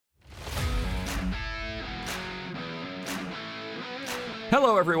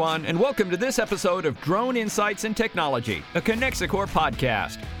Hello, everyone, and welcome to this episode of Drone Insights in Technology, a Connexicor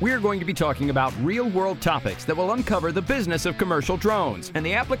podcast. We are going to be talking about real-world topics that will uncover the business of commercial drones and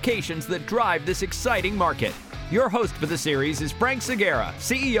the applications that drive this exciting market. Your host for the series is Frank Segura,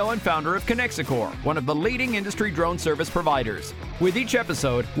 CEO and founder of Connexicor, one of the leading industry drone service providers. With each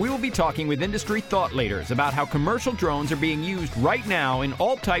episode, we will be talking with industry thought leaders about how commercial drones are being used right now in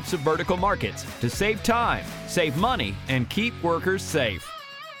all types of vertical markets to save time, save money, and keep workers safe.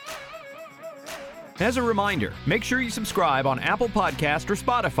 As a reminder, make sure you subscribe on Apple Podcast or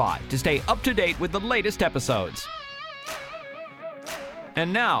Spotify to stay up to date with the latest episodes.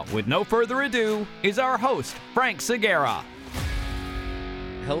 And now, with no further ado, is our host, Frank Segura.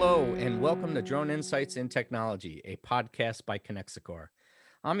 Hello, and welcome to Drone Insights in Technology, a podcast by Connexicor.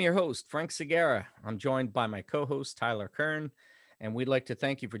 I'm your host, Frank Segura. I'm joined by my co-host, Tyler Kern, and we'd like to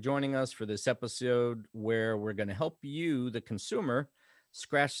thank you for joining us for this episode where we're going to help you, the consumer,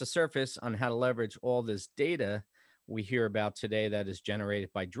 scratch the surface on how to leverage all this data we hear about today that is generated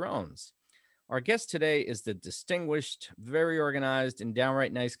by drones. Our guest today is the distinguished, very organized, and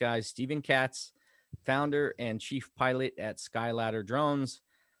downright nice guy, Steven Katz, founder and chief pilot at Skyladder Drones,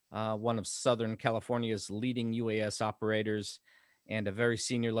 one of Southern California's leading UAS operators, and a very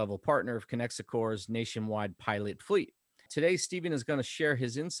senior level partner of Connexicor's nationwide pilot fleet. Today, Steven is going to share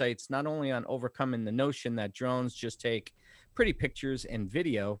his insights not only on overcoming the notion that drones just take pretty pictures and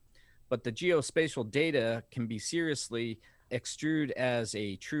video, but the geospatial data can be seriously extrude as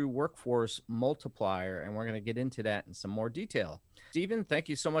a true workforce multiplier, and we're going to get into that in some more detail. Steven, thank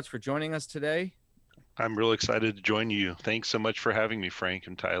you so much for joining us today. I'm real excited to join you. Thanks so much for having me, Frank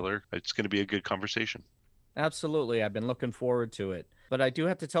and Tyler. It's going to be a good conversation. Absolutely. I've been looking forward to it. But I do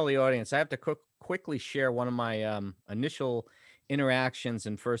have to tell the audience, I have to quickly share one of my initial interactions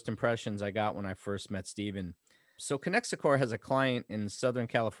and first impressions I got when I first met Steven. So Connexicor has a client in Southern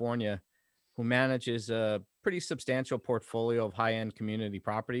California who manages a pretty substantial portfolio of high-end community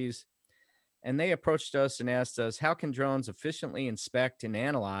properties. And they approached us and asked us, how can drones efficiently inspect and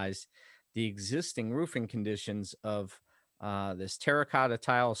analyze the existing roofing conditions of this terracotta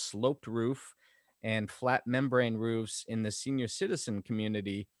tile sloped roof and flat membrane roofs in the senior citizen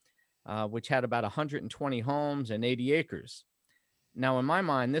community, which had about 120 homes and 80 acres. Now, in my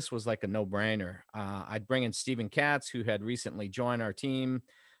mind, this was like a no-brainer. I'd bring in Steven Katz, who had recently joined our team,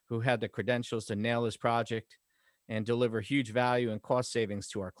 who had the credentials to nail this project and deliver huge value and cost savings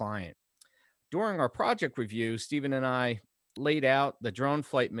to our client. During our project review, Steven and I laid out the drone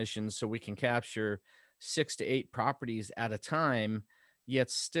flight missions so we can capture 6 to 8 properties at a time, yet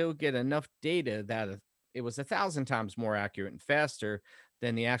still get enough data that it was 1,000 times more accurate and faster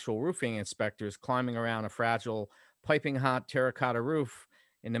than the actual roofing inspectors climbing around a fragile, piping hot terracotta roof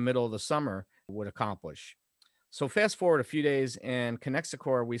in the middle of the summer would accomplish. So fast forward a few days, and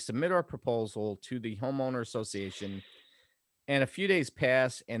Connexicor, we submit our proposal to the homeowner association, and a few days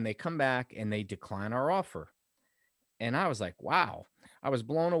pass, and they come back and they decline our offer. And I was like, wow, I was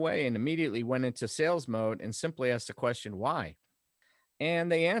blown away and immediately went into sales mode and simply asked the question, why?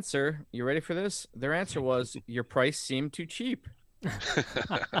 And they answer, you ready for this? Their answer was, your price seemed too cheap.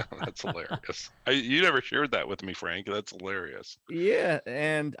 That's hilarious. You never shared that with me, Frank. That's hilarious. Yeah,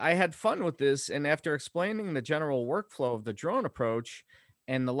 and I had fun with this. And after explaining the general workflow of the drone approach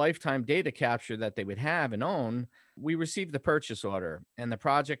and the lifetime data capture that they would have and own, we received the purchase order. And the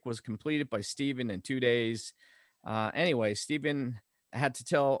project was completed by Steven in 2 days. Anyway, Steven had to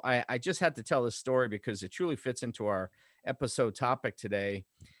tell, I just had to tell this story because it truly fits into our episode topic today.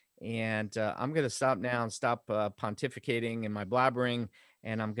 And I'm going to stop now and stop pontificating and my blabbering,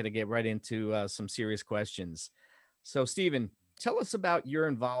 and I'm going to get right into some serious questions. So, Steven, tell us about your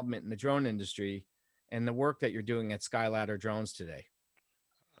involvement in the drone industry and the work that you're doing at Skyladder Drones today.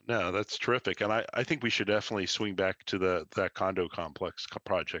 No, that's terrific. And I think we should definitely swing back to that condo complex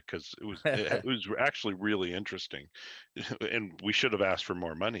project because it was actually really interesting. And we should have asked for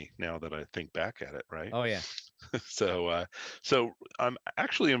more money now that I think back at it, right? Oh, yeah. So I'm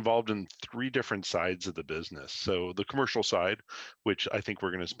actually involved in 3 different sides of the business. So the commercial side, which I think we're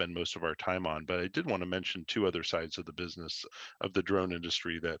going to spend most of our time on, but I did want to mention 2 other sides of the business of the drone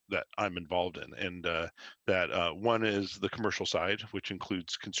industry that I'm involved in. And that one is the commercial side, which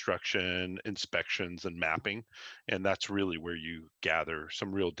includes construction, inspections, and mapping. And that's really where you gather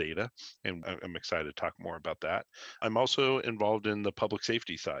some real data. And I'm excited to talk more about that. I'm also involved in the public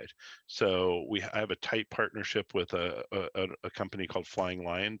safety side. So I have a tight partnership with a company called Flying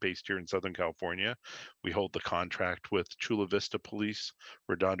Lion based here in Southern California. We hold the contract with Chula Vista Police,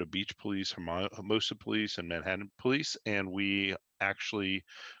 Redondo Beach Police, Hermosa Police, and Manhattan Police. And we actually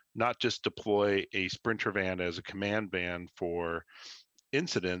not just deploy a Sprinter van as a command van for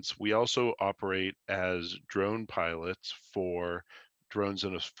incidents, we also operate as drone pilots for drones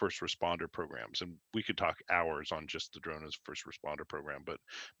in a first responder programs. And we could talk hours on just the drone as first responder program, but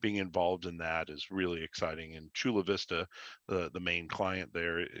being involved in that is really exciting. And Chula Vista, the main client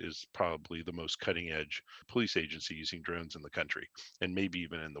there, is probably the most cutting edge police agency using drones in the country and maybe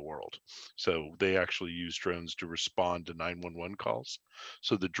even in the world. So they actually use drones to respond to 911 calls.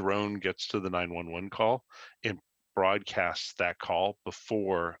 So the drone gets to the 911 call and broadcasts that call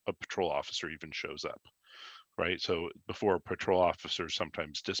before a patrol officer even shows up, right? So before a patrol officer is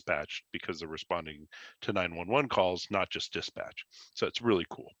sometimes dispatched because they're responding to 911 calls, not just dispatch. So it's really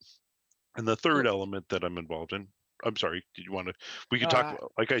cool. And the third So, element that I'm involved in, I'm sorry, did you want to, we could talk, uh,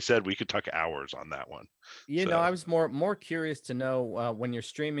 like I said, we could talk hours on that one. So, I was more curious to know when you're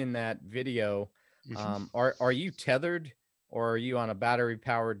streaming that video, mhm. are you tethered or are you on a battery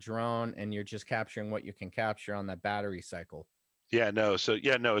powered drone and you're just capturing what you can capture on that battery cycle?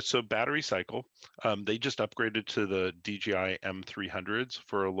 So battery cycle. They just upgraded to the DJI M300s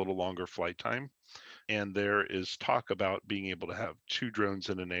for a little longer flight time, and there is talk about being able to have two drones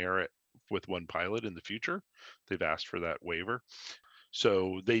in an air with one pilot in the future. They've asked for that waiver,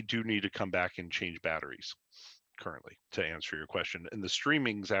 so they do need to come back and change batteries currently, to answer your question. And the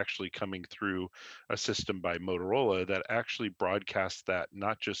streaming is actually coming through a system by Motorola that actually broadcasts that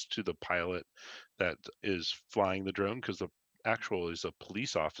not just to the pilot that is flying the drone, because the actual is a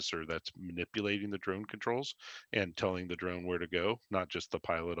police officer that's manipulating the drone controls and telling the drone where to go, not just the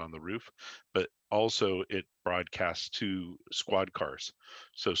pilot on the roof, but also it broadcasts to squad cars.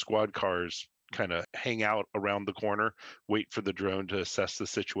 So squad cars kind of hang out around the corner, wait for the drone to assess the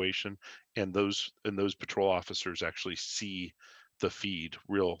situation, and those patrol officers actually see the feed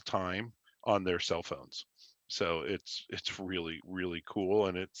real time on their cell phones. So it's really cool,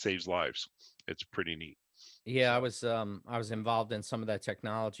 and it saves lives. It's pretty neat. Yeah, So I was involved in some of that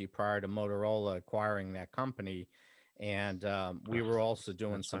technology prior to Motorola acquiring that company, and we oh, were also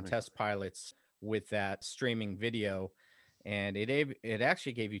doing that's some funny. test pilots with that streaming video, and it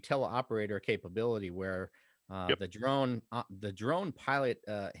actually gave you teleoperator capability where Yep. the drone pilot,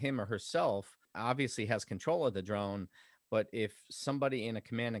 him or herself, obviously has control of the drone. But if somebody in a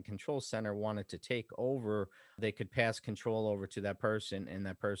command and control center wanted to take over, they could pass control over to that person, and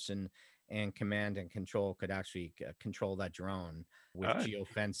that person and command and control could actually control that drone with Uh,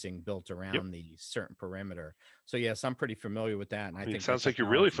 geofencing built yep. around the certain perimeter. So yes, I'm pretty familiar with that, and I It think that sounds like you're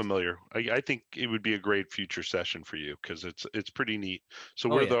really technology is. familiar. I think it would be a great future session for you because it's pretty neat. So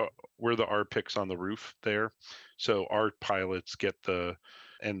Oh yeah, we're the R picks on the roof there. So our pilots get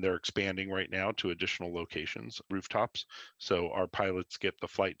and they're expanding right now to additional locations, rooftops. So our pilots get the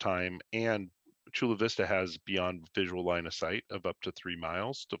flight time, and Chula Vista has beyond visual line of sight of up to 3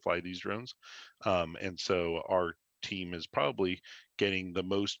 miles to fly these drones. And so our team is probably getting the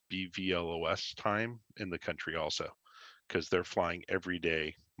most BVLOS time in the country also, because they're flying every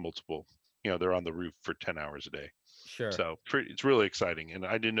day, multiple, they're on the roof for 10 hours a day. sure. So it's really exciting. And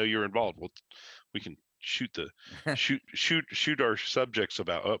I didn't know you were involved. Well, we can shoot our subjects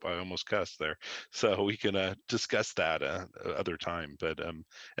about, oh, I almost cussed there. So we can discuss that other time. But and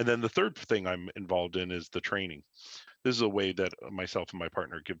then the third thing I'm involved in is the training. This is a way that myself and my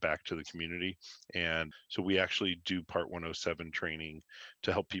partner give back to the community. And so we actually do Part 107 training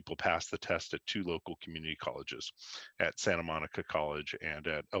to help people pass the test at two local community colleges, at Santa Monica College and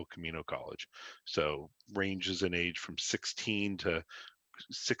at El Camino College. So ranges in age from 16 to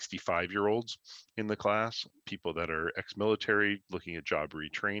 65-year-olds in the class, people that are ex-military looking at job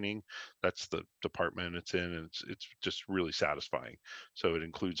retraining. That's the department it's in, and it's just really satisfying. So it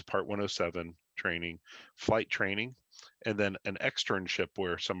includes Part 107 training, flight training, and then an externship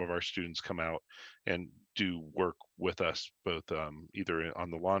where some of our students come out and do work with us, both either on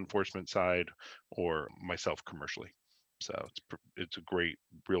the law enforcement side or myself commercially. So it's a great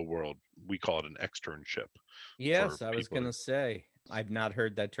real world. We call it an externship for Yes, I was people to. gonna say I've not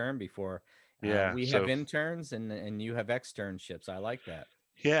heard that term before. Yeah. We have So interns and you have externships. I like that.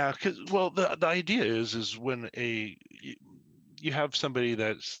 yeah, because well, the idea is when you have somebody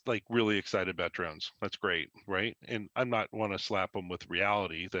that's like really excited about drones. That's great, right? And I'm not want to slap them with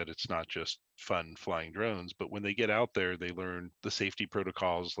reality that it's not just fun flying drones, but when they get out there, they learn the safety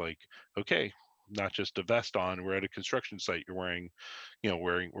protocols. Like, okay, not just a vest on. We're at a construction site. You're wearing,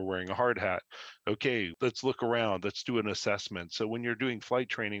 we're wearing a hard hat. Okay, let's look around. Let's do an assessment. So when you're doing flight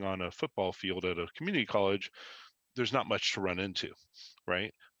training on a football field at a community college, there's not much to run into,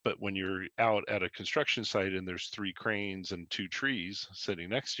 right? But when you're out at a construction site and there's three cranes and two trees sitting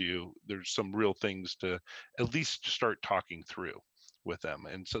next to you, there's some real things to at least start talking through with them.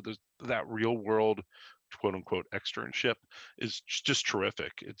 And so there's that real world quote unquote externship is just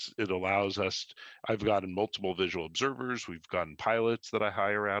terrific. It allows us. I've gotten multiple visual observers. We've gotten pilots that I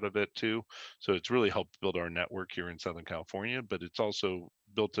hire out of it too. So it's really helped build our network here in Southern California, but it's also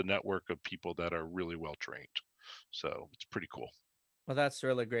built a network of people that are really well trained. So it's pretty cool. Well, that's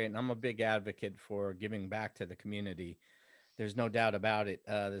really great. And I'm a big advocate for giving back to the community. There's no doubt about it.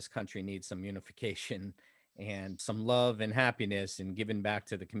 This country needs some unification and some love and happiness, and giving back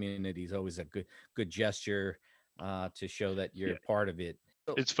to the community is always a good gesture to show that you're Yeah. part of it.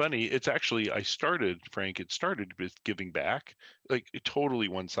 So, It's funny. It's actually, Frank, it started with giving back, like totally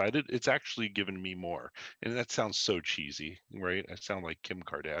one-sided. It's actually given me more. And that sounds so cheesy, right? I sound like Kim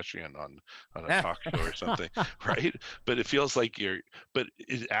Kardashian on a talk show or something, right? But it feels like but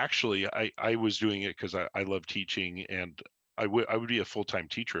it actually, I was doing it because I love teaching, and I would be a full-time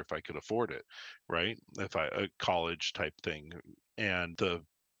teacher if I could afford it, right? If a college type thing. And the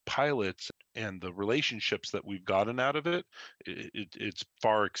pilots and the relationships that we've gotten out of it's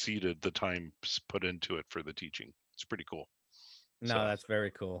far exceeded the time put into it for the teaching. It's pretty cool. no, So that's very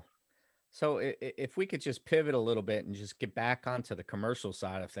cool. So if we could just pivot a little bit and just get back onto the commercial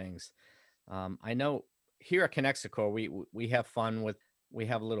side of things, I know here at Connexicor, we have fun with, we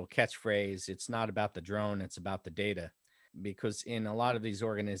have a little catchphrase. It's not about the drone, it's about the data. Because in a lot of these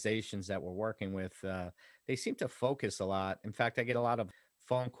organizations that we're working with, they seem to focus a lot. In fact, I get a lot of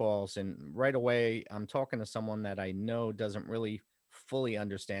phone calls, and right away, I'm talking to someone that I know doesn't really fully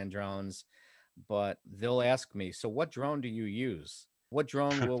understand drones, but they'll ask me, "So, what drone do you use? What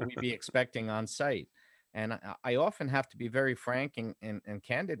drone will we be expecting on site?" And I often have to be very frank and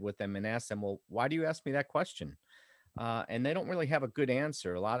candid with them and ask them, "Well, why do you ask me that question?" And they don't really have a good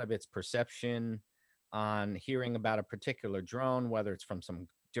answer. A lot of it's perception on hearing about a particular drone, whether it's from some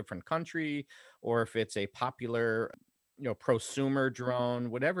different country or if it's a popular, prosumer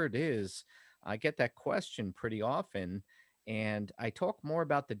drone, whatever it is. I get that question pretty often, and I talk more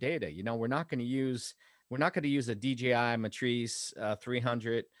about the data. We're not going to use a DJI Matrice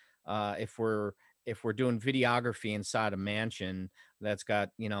 300 if we're doing videography inside a mansion that's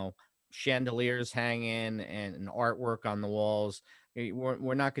got chandeliers hanging and artwork on the walls.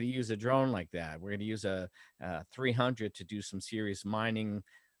 We're not going to use a drone like that. We're going to use a 300 to do some serious mining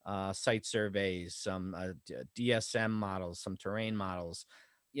site surveys, some DSM models, some terrain models.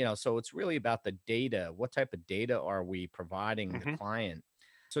 So it's really about the data. What type of data are we providing the mhm. client?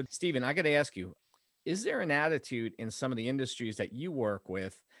 So, Stephen, I got to ask you, is there an attitude in some of the industries that you work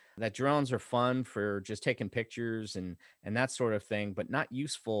with that drones are fun for just taking pictures and that sort of thing, but not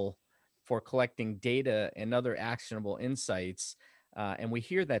useful for collecting data and other actionable insights? And we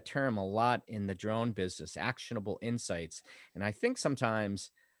hear that term a lot in the drone business, actionable insights. And I think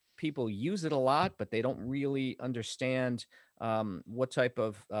sometimes people use it a lot, but they don't really understand what type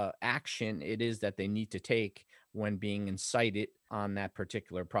of action it is that they need to take when being incited on that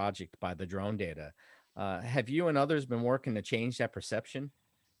particular project by the drone data. Have you and others been working to change that perception?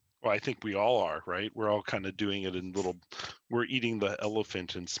 Well, I think we all are, right? We're all kind of doing it in we're eating the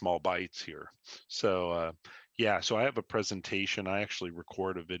elephant in small bites here. So, yeah, so I have a presentation. I actually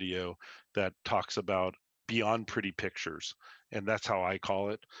record a video that talks about beyond pretty pictures. And that's how I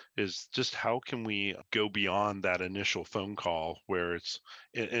call it, is just how can we go beyond that initial phone call where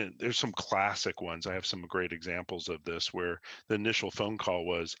and there's some classic ones. I have some great examples of this where the initial phone call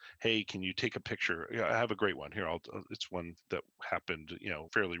was, hey, can you take a picture? Yeah, I have a great one here. It's one that happened,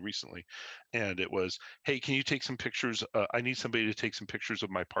 fairly recently. And it was, hey, can you take some pictures? I need somebody to take some pictures of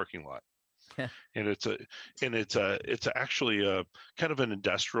my parking lot. And it's actually a kind of an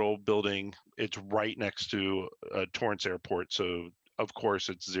industrial building. It's right next to Torrance Airport, so of course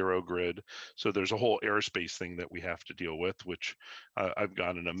it's zero grid. So there's a whole airspace thing that we have to deal with, which I've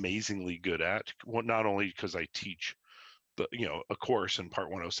gotten amazingly good at. Well, not only because I teach a course in part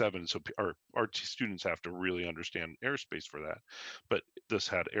 107, so our students have to really understand airspace for that, but this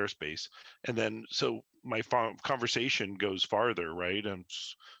had airspace. And then so my conversation goes farther, right? And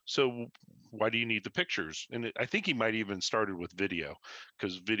so why do you need the pictures? And I think he might even started with video,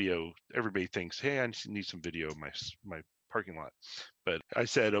 because video, everybody thinks, hey, I need some video of my parking lot. But I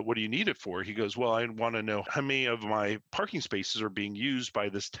said, what do you need it for? He goes, well, I want to know how many of my parking spaces are being used by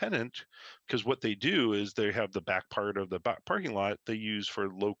this tenant, because what they do is they have the back part of the back parking lot they use for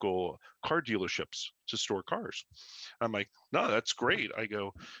local car dealerships to store cars. I'm like, no, that's great. I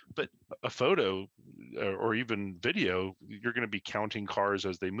go, but a photo or even video, you're going to be counting cars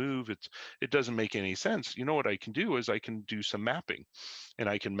as they move. It doesn't make any sense. You know what I can do is I can do some mapping, and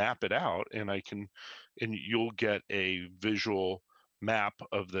I can map it out, and and you'll get a visual map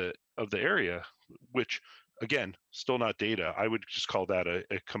of the area, which Again, still not data. I would just call that a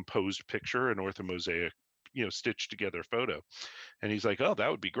composed picture, an orthomosaic, stitched together photo. And he's like, "Oh, that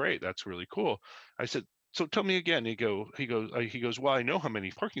would be great. That's really cool." I said, "So tell me again." He goes, "Well, I know how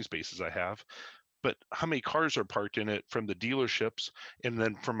many parking spaces I have, but how many cars are parked in it from the dealerships, and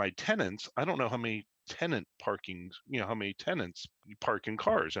then from my tenants, I don't know how many tenant parking, how many tenants park in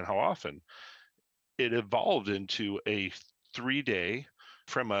cars and how often." It evolved into a 3-day,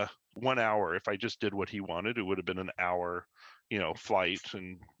 from a 1 hour. If I just did what he wanted, it would have been an hour, flight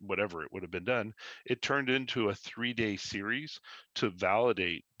and whatever it would have been done. It turned into a 3-day series to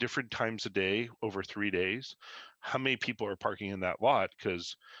validate different times a day over 3 days how many people are parking in that lot,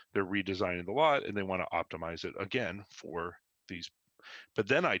 because they're redesigning the lot and they want to optimize it again for these. But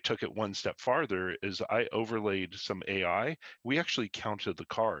then I took it one step farther, is I overlaid some AI. We actually counted the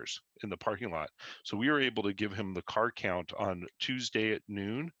cars in the parking lot. So we were able to give him the car count on Tuesday at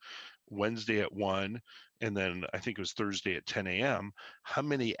noon, Wednesday at 1, and then I think it was Thursday at 10 a.m., how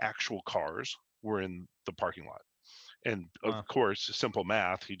many actual cars were in the parking lot. And of Wow. course, simple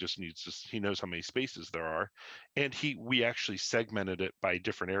math, he knows how many spaces there are. And we actually segmented it by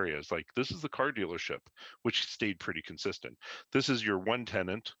different areas. Like, this is the car dealership, which stayed pretty consistent. This is your one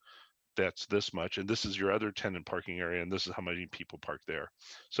tenant, that's this much, and this is your other tenant parking area, and this is how many people park there.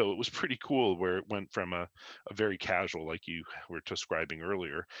 So it was pretty cool, where it went from a very casual, like you were describing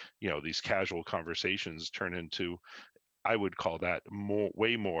earlier, these casual conversations turn into, I would call that more,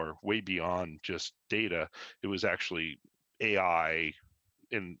 way beyond just data. It was actually AI,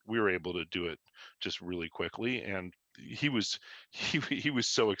 and we were able to do it just really quickly. And he was he was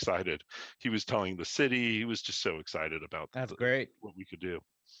so excited. He was telling the city, he was just so excited about That's great. what we could do.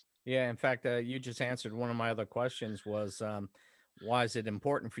 Yeah, in fact, you just answered one of my other questions was why is it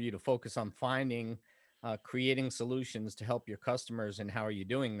important for you to focus on finding, creating solutions to help your customers, and how are you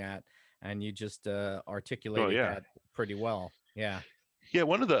doing that? And you just Oh articulated yeah. that pretty well. Yeah, Yeah,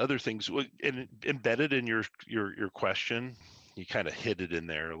 one of the other things, embedded in your question, you kind of hit it in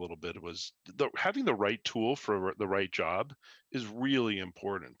there a little bit, was having the right tool for the right job is really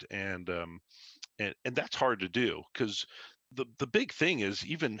important. And that's hard to do, because the big thing is,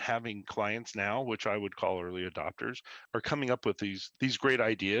 even having clients now, which I would call early adopters, are coming up with these great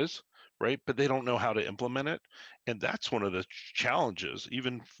ideas, right? But they don't know how to implement it. And that's one of the challenges,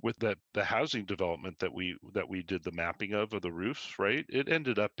 even with the housing development that we did the mapping of the roofs, right? It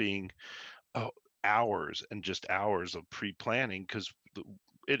ended up being, oh, hours and just hours of pre-planning, because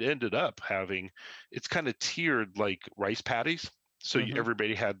it ended up having, it's kind of tiered like rice paddies. So hmm,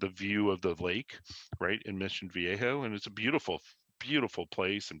 everybody had the view of the lake, right, in Mission Viejo, and it's a beautiful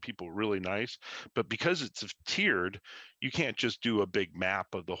place, and people really nice. But because it's tiered, you can't just do a big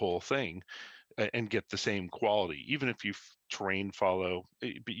map of the whole thing and get the same quality, even if you terrain follow.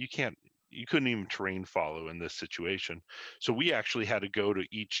 But you couldn't even terrain follow in this situation. So we actually had to go to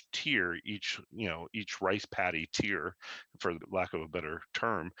each tier, each rice paddy tier, for lack of a better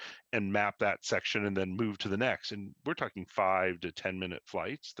term, and map that section, and then move to the next. And we're talking 5 to 10 minute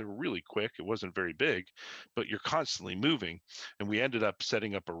flights. They're really quick. It wasn't very big, but you're constantly moving. And we ended up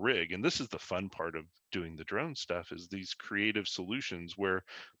setting up a rig. And this is the fun part of doing the drone stuff, is these creative solutions where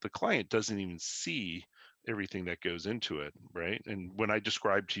the client doesn't even see everything that goes into it, right? And when I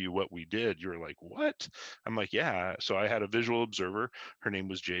described to you what we did, you're like, "What?" I'm like, "Yeah." So I had a visual observer. Her name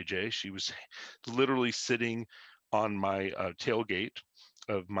was JJ. She was literally sitting on my tailgate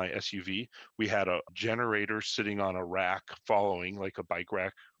of my SUV. We had a generator sitting on a rack, following, like a bike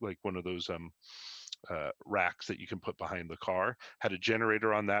rack, like one of those racks that you can put behind the car. Had a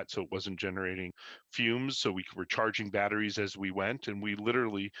generator on that, so it wasn't generating fumes. So we were charging batteries as we went, and we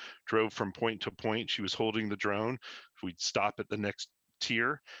literally drove from point to point. She was holding the drone. We'd stop at the next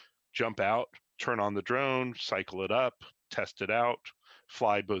tier, jump out, turn on the drone, cycle it up, test it out,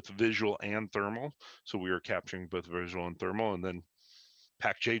 fly both visual and thermal. So we were capturing both visual and thermal, and then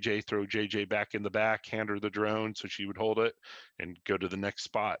pack JJ, throw JJ back in the back, hand her the drone so she would hold it, and go to the next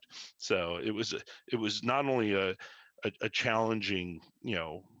spot. So it was not only a challenging,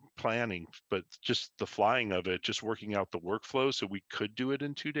 planning, but just the flying of it, just working out the workflow so we could do it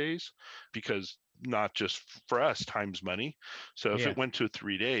in 2 days, because not just for us, time's money. So if yeah, it went to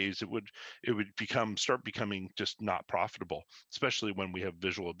 3 days, it would start becoming just not profitable, especially when we have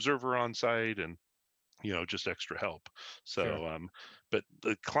visual observer on site, and just extra help. sure, So but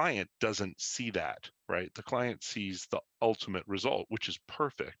the client doesn't see that, right? The client sees the ultimate result, which is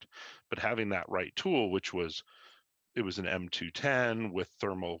perfect. But having that right tool, it was an M210 with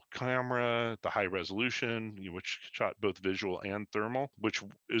thermal camera, the high resolution, which shot both visual and thermal, which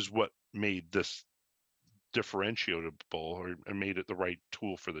is what made this differentiable, or made it the right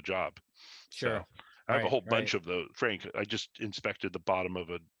tool for the job. So sure. I have a Right, whole right. bunch of those. Frank, I just inspected the bottom of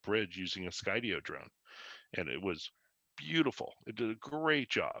a bridge using a Skydio drone, and it was beautiful. It did a great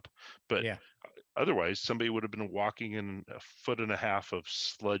job. But Yeah, otherwise, somebody would have been walking in a foot and a half of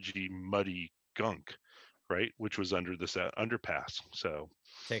sludgy, muddy gunk, right? Which was under this underpass. So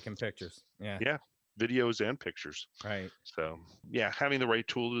taking pictures. Yeah, yeah, videos and pictures. right. So yeah, having the right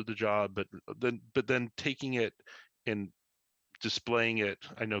tool to do the job, but then taking it and displaying it.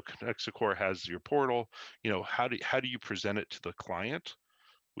 I know Connexacore has your portal. How do you present it to the client?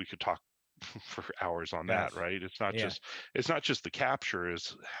 We could talk for hours on that, Gosh. right? Yeah. It's not just the capture.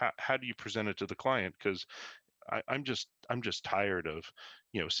 Is how do you present it to the client? Because I'm just tired of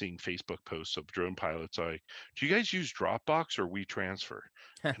seeing Facebook posts of drone pilots like, do you guys use Dropbox or WeTransfer?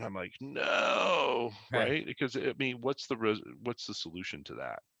 And I'm like, no, Right. right? Because I mean, what's the solution to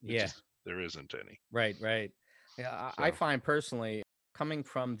that? It Yeah. just there isn't any. Right, right. Yeah, I So find personally coming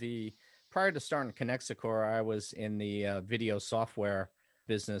from the prior to starting Connexacore, I was in the video software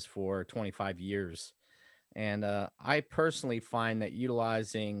business for 25 years. And I personally find that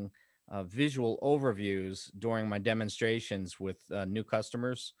utilizing visual overviews during my demonstrations with new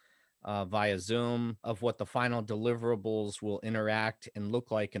customers via Zoom of what the final deliverables will interact and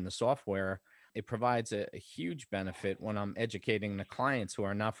look like in the software, it provides a huge benefit when I'm educating the clients who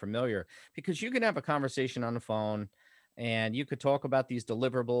are not familiar. Because you can have a conversation on the phone and you could talk about these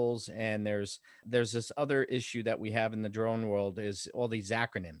deliverables, and there's this other issue that we have in the drone world is all these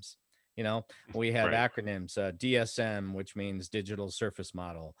acronyms. You know, we have right, acronyms, DSM, which means digital surface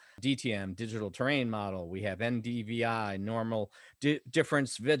model, DTM, digital terrain model. We have NDVI, normal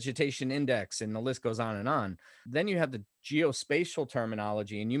difference vegetation index, and the list goes on and on. Then you have the geospatial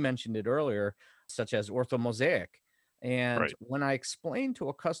terminology, and you mentioned it earlier, such as orthomosaic. And right, when I explain to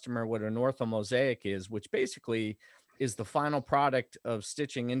a customer what an orthomosaic is, which basically is the final product of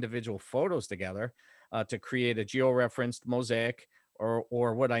stitching individual photos together to create a georeferenced mosaic,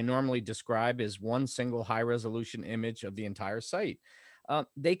 or what I normally describe as one single high resolution image of the entire site.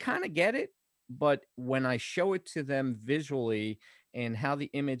 They kind of get it, but when I show it to them visually and how the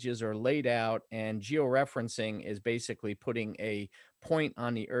images are laid out, and georeferencing is basically putting a point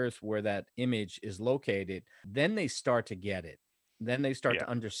on the earth where that image is located, then they start to get it. Then they start yeah, to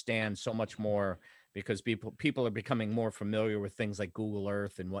understand so much more because people are becoming more familiar with things like Google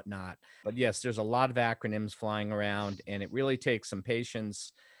Earth and whatnot. But yes, there's a lot of acronyms flying around, and it really takes some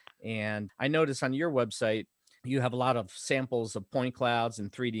patience. And I notice on your website, you have a lot of samples of point clouds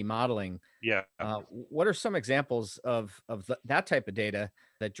and 3D modeling. yeah. What are some examples of that type of data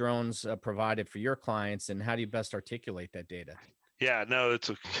that drones provided for your clients, and how do you best articulate that data? Yeah, no,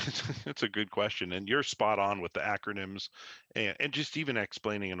 it's a it's a good question, and you're spot on with the acronyms, and just even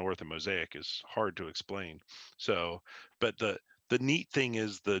explaining an orthomosaic is hard to explain. So, but the neat thing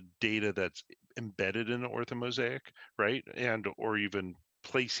is the data that's embedded in an orthomosaic, right? And or even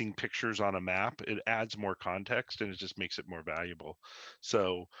placing pictures on a map, it adds more context and it just makes it more valuable.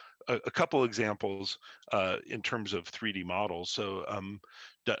 So, a couple examples in terms of 3D models. So,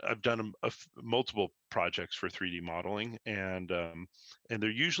 I've done multiple projects for 3D modeling, and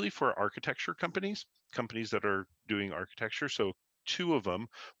they're usually for architecture companies that are doing architecture. So two of them,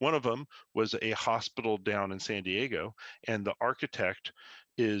 one of them was a hospital down in San Diego, and the architect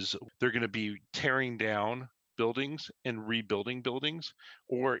is they're going to be tearing down buildings and rebuilding buildings,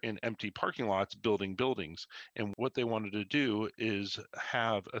 or in empty parking lots building buildings. And what they wanted to do is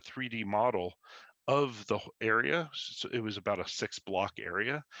have a 3D model of the area. So it was about a 6 block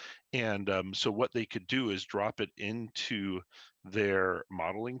area. And so what they could do is drop it into their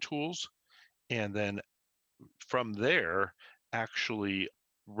modeling tools, and then from there actually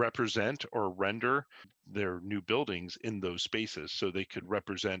represent or render their new buildings in those spaces. So they could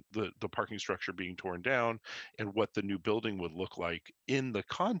represent the parking structure being torn down and what the new building would look like in the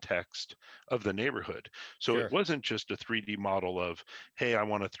context of the neighborhood. So it Sure. wasn't just a 3D model of, hey, I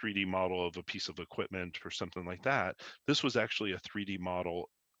want a 3D model of a piece of equipment or something like that. This was actually a 3D model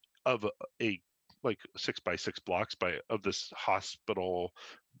of a like 6 by 6 blocks of this hospital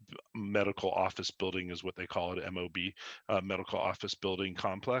medical office building, is what they call it, MOB, medical office building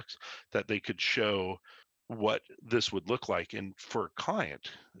complex, that they could show what this would look like. And for a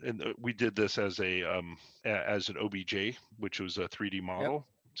client, and we did this as as an OBJ, which was a 3D Yep. model.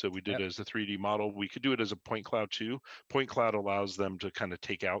 So we did Yep. it as a 3D model. We could do it as a point cloud too. Point cloud allows them to kind of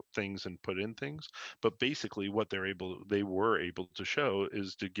take out things and put in things. But basically what they were able to show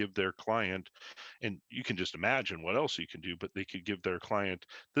is to give their client, and you can just imagine what else you can do, but they could give their client,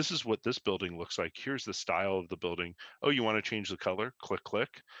 this is what this building looks like. Here's the style of the building. Oh, you want to change the color? Click,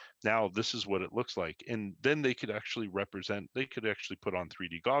 click. Now this is what it looks like. And then they could actually put on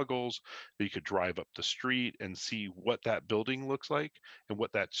 3D goggles. They could drive up the street and see what that building looks like and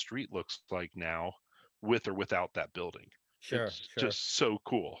what that street looks like now with or without that building. Sure, It's sure. just so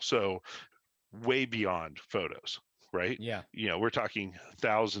cool. So way beyond photos, right? Yeah. We're talking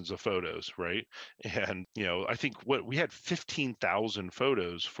thousands of photos, right? And I think what we had 15,000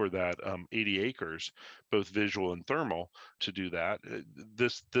 photos for that 80 acres, both visual and thermal, to do that.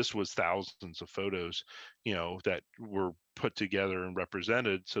 This was thousands of photos, that were put together and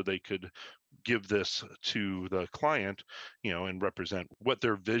represented so they could give this to the client, and represent what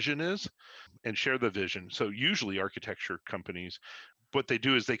their vision is and share the vision. So usually architecture companies, what they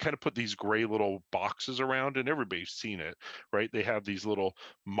do is they kind of put these gray little boxes around, and everybody's seen it, right? They have these little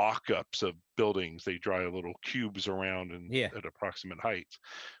mock-ups of buildings. They draw little cubes around and Yeah. at approximate heights.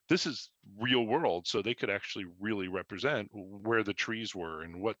 This is real world, so they could actually really represent where the trees were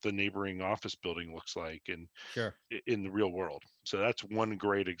and what the neighboring office building looks like and Sure. in the real world. So that's one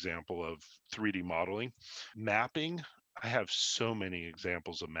great example of 3D modeling. Mapping, I have so many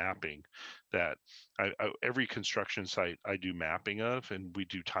examples of mapping that every construction site I do mapping of, and we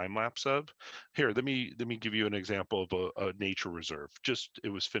do time lapse of. Here, let me give you an example of a nature reserve. Just it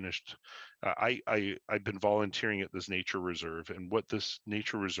was finished. I've been volunteering at this nature reserve, and what this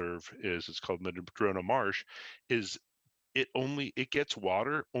nature reserve is, it's called Madrona Marsh, is it gets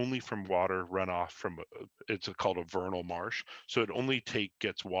water only from water runoff from it's called a vernal marsh, so it only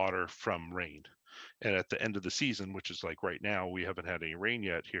gets water from rain. And at the end of the season, which is like right now, we haven't had any rain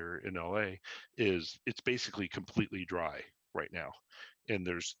yet here in LA, it's basically completely dry right now. And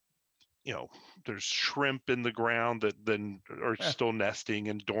there's shrimp in the ground that then are Yeah. still nesting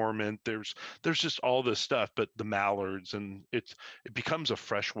and dormant. There's just all this stuff, but the mallards, and it becomes a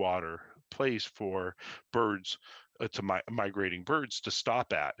freshwater place for birds, migrating birds to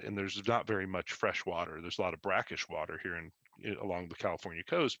stop at. And there's not very much fresh water. There's a lot of brackish water here along the California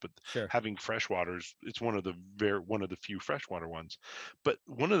coast, but Sure. having fresh waters, it's one of the few freshwater ones. But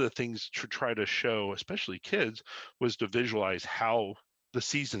one of the things to try to show, especially kids, was to visualize how the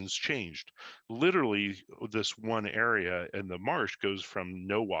seasons changed. Literally, this one area in the marsh goes from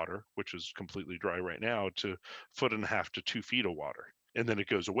no water, which is completely dry right now, to 1.5 to 2 feet of water. And then it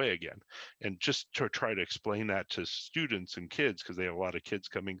goes away again. And just to try to explain that to students and kids, because they have a lot of kids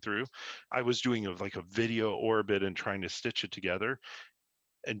coming through, I was doing a video orbit and trying to stitch it together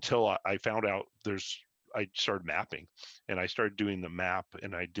until I found out I started mapping, and I started doing the map,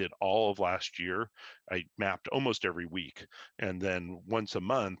 and I did all of last year. I mapped almost every week. And then once a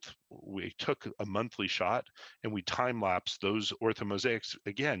month, we took a monthly shot and we time lapsed those orthomosaics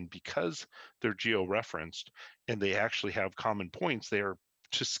again, because they're geo-referenced and they actually have common points. They are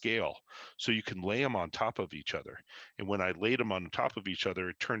to scale, so you can lay them on top of each other. And when I laid them on top of each other,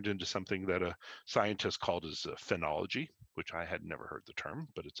 it turned into something that a scientist called as a phenology, which I had never heard the term,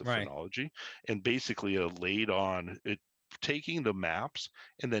 but it's a Right. phenology. And basically taking the maps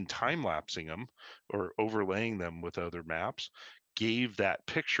and then time lapsing them or overlaying them with other maps gave that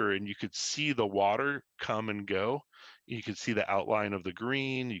picture, and you could see the water come and go. You could see the outline of the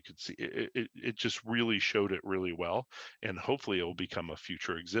green. You could see it just really showed it really well. And hopefully it will become a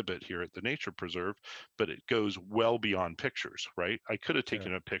future exhibit here at the Nature Preserve, but it goes well beyond pictures, right? I could have taken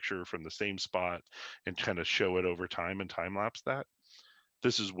Sure. a picture from the same spot and kind of show it over time and time lapse that.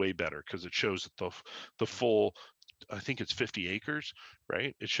 This is way better because it shows the full, I think it's 50 acres,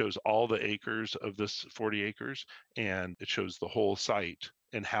 right? It shows all the acres of this 40 acres, and it shows the whole site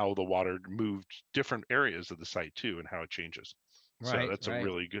and how the water moved different areas of the site too, and how it changes. So Right. that's a Right.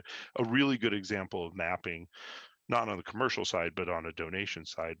 really good example of mapping, not on the commercial side, but on a donation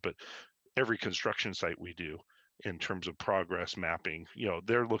side. But every construction site we do in terms of progress mapping,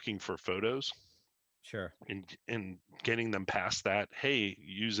 they're looking for photos, Sure. and getting them past that. Hey,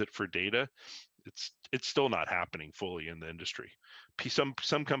 use it for data. It's still not happening fully in the industry.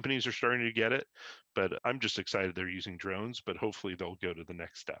 Some companies are starting to get it, but I'm just excited they're using drones. But hopefully they'll go to the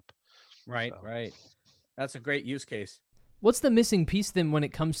next step. Right. So. Right. That's a great use case. What's the missing piece then when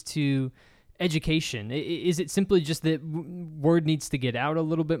it comes to education? Is it simply just that word needs to get out a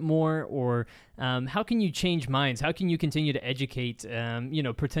little bit more, or how can you change minds? How can you continue to educate,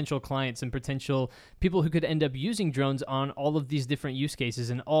 potential clients and potential people who could end up using drones on all of these different use cases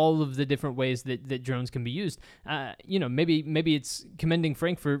and all of the different ways that drones can be used? Maybe it's commending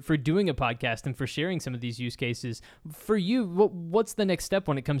Frank for doing a podcast and for sharing some of these use cases. For you, what's the next step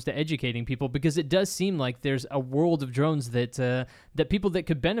when it comes to educating people? Because it does seem like there's a world of drones that people that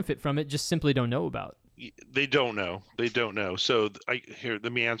could benefit from it just simply don't know about. They don't know. They don't know. So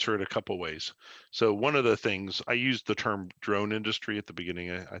let me answer it a couple ways. So one of the things I used the term drone industry at the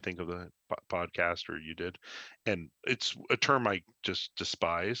beginning, I think of the podcast, or you did, and it's a term I just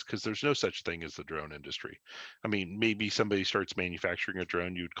despise because there's no such thing as the drone industry. I mean, maybe somebody starts manufacturing a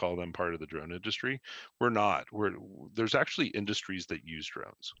drone, you'd call them part of the drone industry. We're not. There's actually industries that use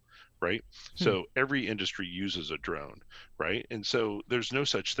drones, right? Hmm. So every industry uses a drone, right? And so there's no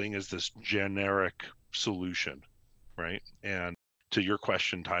such thing as this generic solution, right? And to your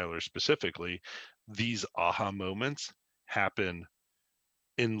question, Tyler, specifically, these aha moments happen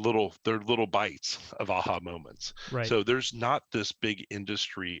in they're little bites of aha moments. Right. So there's not this big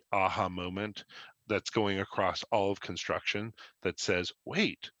industry aha moment that's going across all of construction that says,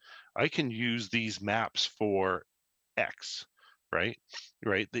 wait, I can use these maps for X, right?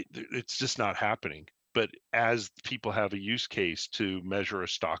 Right. It's just not happening. But as people have a use case to measure a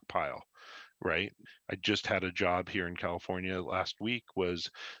stockpile, right? I just had a job here in California last week. Was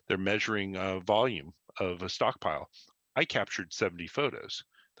they're measuring volume of a stockpile. I captured 70 photos.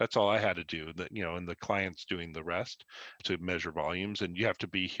 That's all I had to do. That, and the client's doing the rest to measure volumes. And you have to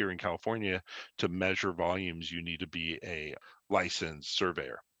be here in California to measure volumes. You need to be a licensed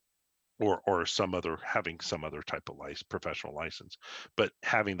surveyor, or having some other type of professional license. But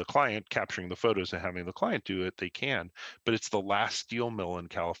having the client capturing the photos and having the client do it, they can. But it's the last steel mill in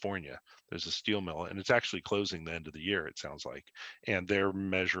California. There's a steel mill, and it's actually closing the end of the year, it sounds like, and they're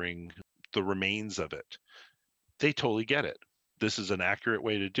measuring the remains of it. They totally get it. This is an accurate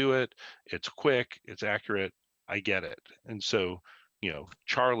way to do it. It's quick, it's accurate. I get it. And so,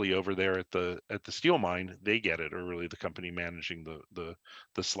 Charlie over there at the steel mine, they get it, or really the company managing the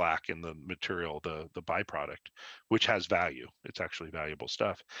slack and the material, the byproduct, which has value. It's actually valuable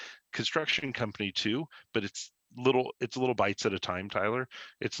stuff. Construction company too, but it's little bites at a time, Tyler.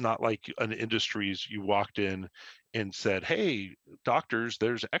 It's not like an industries you walked in and said, hey, doctors,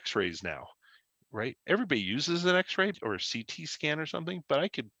 there's x-rays now, right? Everybody uses an x-ray or a CT scan or something, but I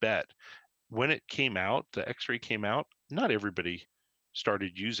could bet when it came out, the x-ray came out, not everybody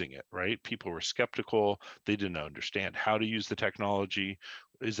started using it, right? People were skeptical. They didn't understand how to use the technology.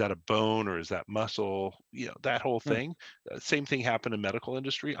 Is that a bone or is that muscle? That whole Hmm. thing. Same thing happened in medical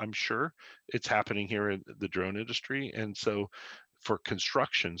industry. I'm sure it's happening here in the drone industry. And so for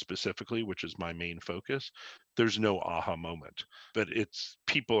construction specifically, which is my main focus, there's no aha moment, but it's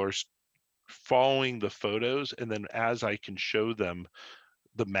people are following the photos, and then as I can show them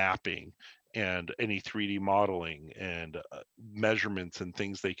the mapping and any 3D modeling and measurements and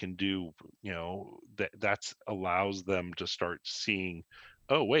things they can do, that's allows them to start seeing,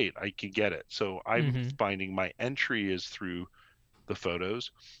 oh wait, I can get it. So I'm Mm-hmm. finding my entry is through the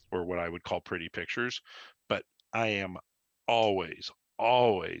photos, or what I would call pretty pictures, but I am always,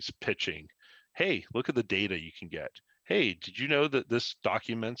 always pitching, hey, look at the data you can get. Hey, did you know that this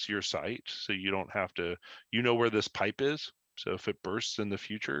documents your site so you don't have to, where this pipe is? So if it bursts in the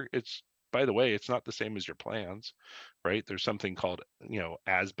future, by the way, it's not the same as your plans, right? There's something called,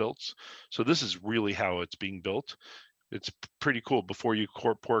 as builts. So this is really how it's being built. It's pretty cool. Before you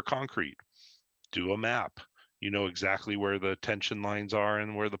pour concrete, do a map. You know exactly where the tension lines are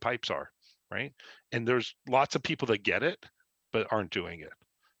and where the pipes are, right? And there's lots of people that get it, but aren't doing it.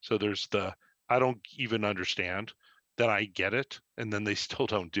 So there's I don't even understand, that I get it, and then they still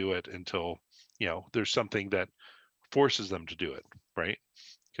don't do it until, there's something that forces them to do it, right?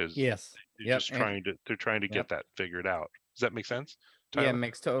 Because Yes. Yep. And they're trying to yep. get that figured out. Does that make sense, Yeah, it Tyler?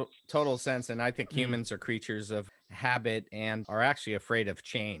 makes total sense. And I think Mm. humans are creatures of habit and are actually afraid of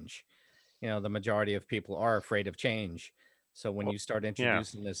change. The majority of people are afraid of change. So when Well, you start yeah,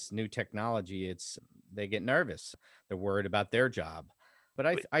 introducing this new technology, they get nervous. They're worried about their job. But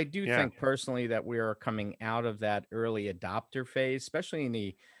but I do yeah, think personally that we are coming out of that early adopter phase, especially in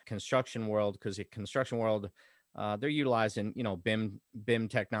the construction world, because the construction world, they're utilizing BIM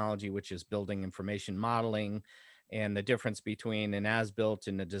technology, which is building information modeling, and the difference between an as built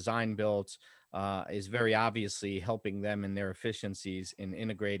and a design built is very obviously helping them in their efficiencies in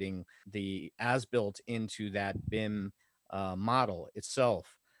integrating the as built into that BIM model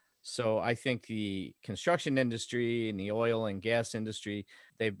itself. So I think the construction industry and the oil and gas industry,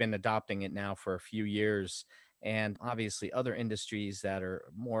 they've been adopting it now for a few years. And obviously, other industries that are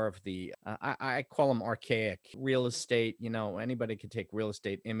more of I call them archaic real estate. Anybody can take real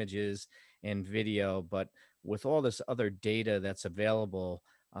estate images and video, but with all this other data that's available,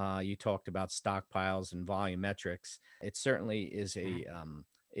 you talked about stockpiles and volumetrics. It certainly is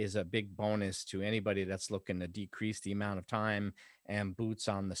a big bonus to anybody that's looking to decrease the amount of time and boots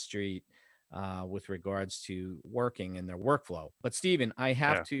on the street. with regards to working in their workflow. But Steven, I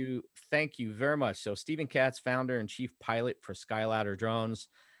have to thank you very much. So Steven Katz, founder and chief pilot for Skyladder Drones.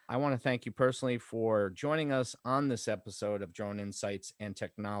 I want to thank you personally for joining us on this episode of Drone Insights and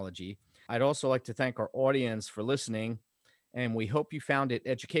Technology. I'd also like to thank our audience for listening, and we hope you found it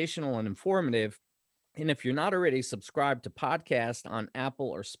educational and informative. And if you're not already subscribed to podcast on Apple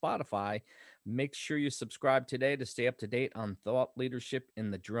or Spotify, make sure you subscribe today to stay up to date on thought leadership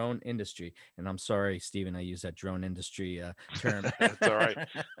in the drone industry. And I'm sorry, Steven, I use that drone industry term. It's all right.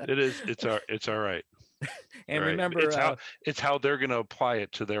 It is. It's all right. And right. remember, it's how they're going to apply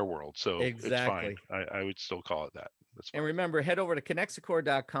it to their world. So exactly. It's fine. I would still call it that. That's fine. And remember, head over to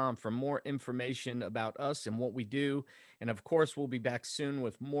connexicor.com for more information about us and what we do. And of course, we'll be back soon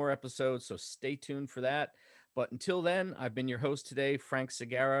with more episodes, so stay tuned for that. But until then, I've been your host today, Frank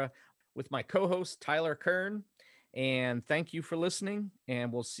Segarra, with my co-host, Tyler Kern. And thank you for listening,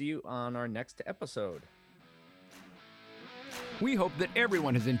 and we'll see you on our next episode. We hope that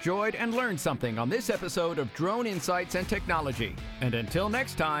everyone has enjoyed and learned something on this episode of Drone Insights and Technology. And until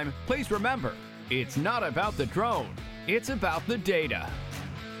next time, please remember, it's not about the drone, it's about the data.